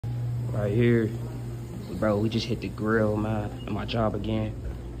Right here. Bro, we just hit the grill, man, at my job again.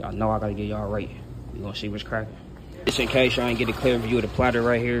 Y'all know I gotta get y'all right. We gonna see what's cracking. Just in case y'all ain't get a clear view of the platter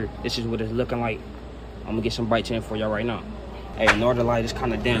right here, this is what it's looking like. I'm gonna get some bites in for y'all right now. Hey, northern light is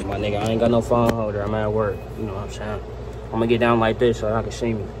kind of dim, my nigga. I ain't got no phone holder. I'm at work. You know what I'm saying? I'm gonna get down like this so y'all can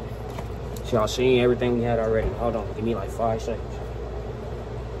see me. So y'all seen everything we had already. Hold on, give me like 5 seconds.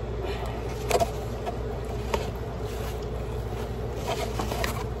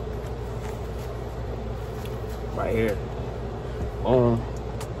 Right here.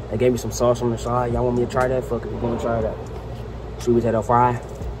 They gave me some sauce on the side. Y'all want me to try that? Fuck it, we're gonna try that. Sweet potato fry.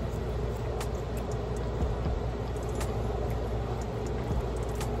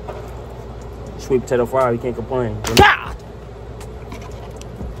 Sweet potato fry, you can't complain. Ah!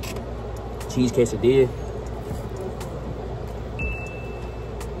 Cheese quesadilla.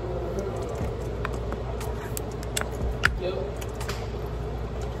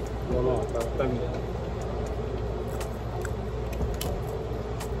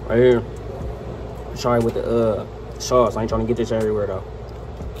 Right here. Sorry with the sauce. I ain't trying to get this everywhere though.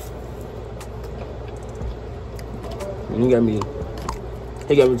 And he got me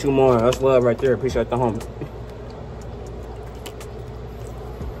 2 more. That's love right there. Appreciate the homie.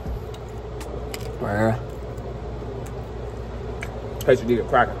 Right here. Quesadilla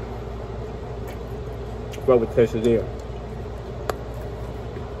cracker. Go with quesadilla.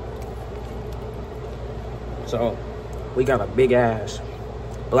 So we got a big ass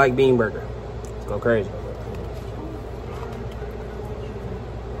black bean burger. Let's go crazy.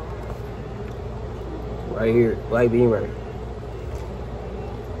 Right here, black bean burger.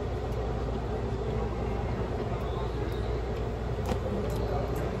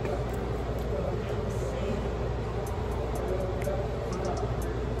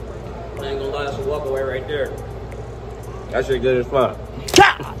 I ain't gonna lie, that's a walk away right there. That shit good as fuck.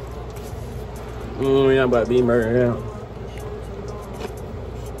 Yeah, black bean burger now.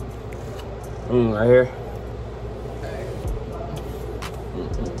 Right here.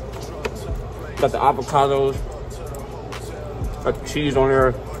 Got the avocados. Got the cheese on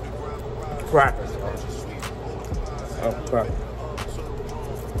there. Crackers. Oh, crackers.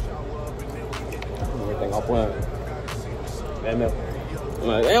 Everything I'll play.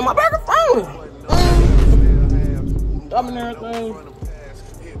 Damn, my burger phone! Stop and everything.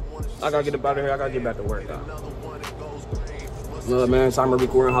 I gotta get up out of here. I gotta get back to work, though. Look, man, it's time to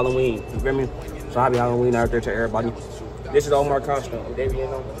record Halloween. You feel me? So happy Halloween out there to everybody. This is Omar costume.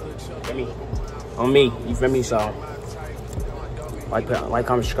 On me, you feel me? So, like,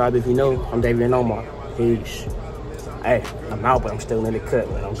 comment, subscribe if you know. I'm David and Omar. Peace. Hey, I'm out, but I'm still in the cut,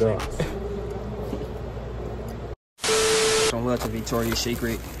 man. I'm good. Some love to Victoria's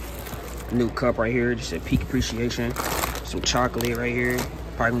Secret. New cup right here. Just a peak appreciation. Some chocolate right here.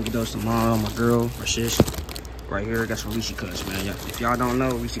 Probably gonna get those to mom, my girl, my sis. Right here, got some Reese's Cups, man. If y'all don't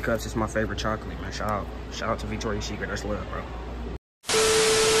know, Reese's Cups is my favorite chocolate, man. Shout out to Victoria's Secret. That's love, bro.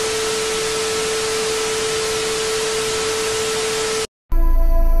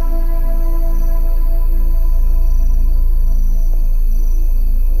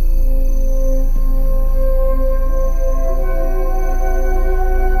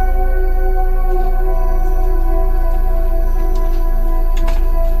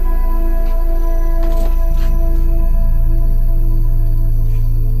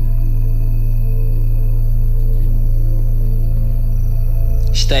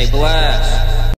 Stay blessed.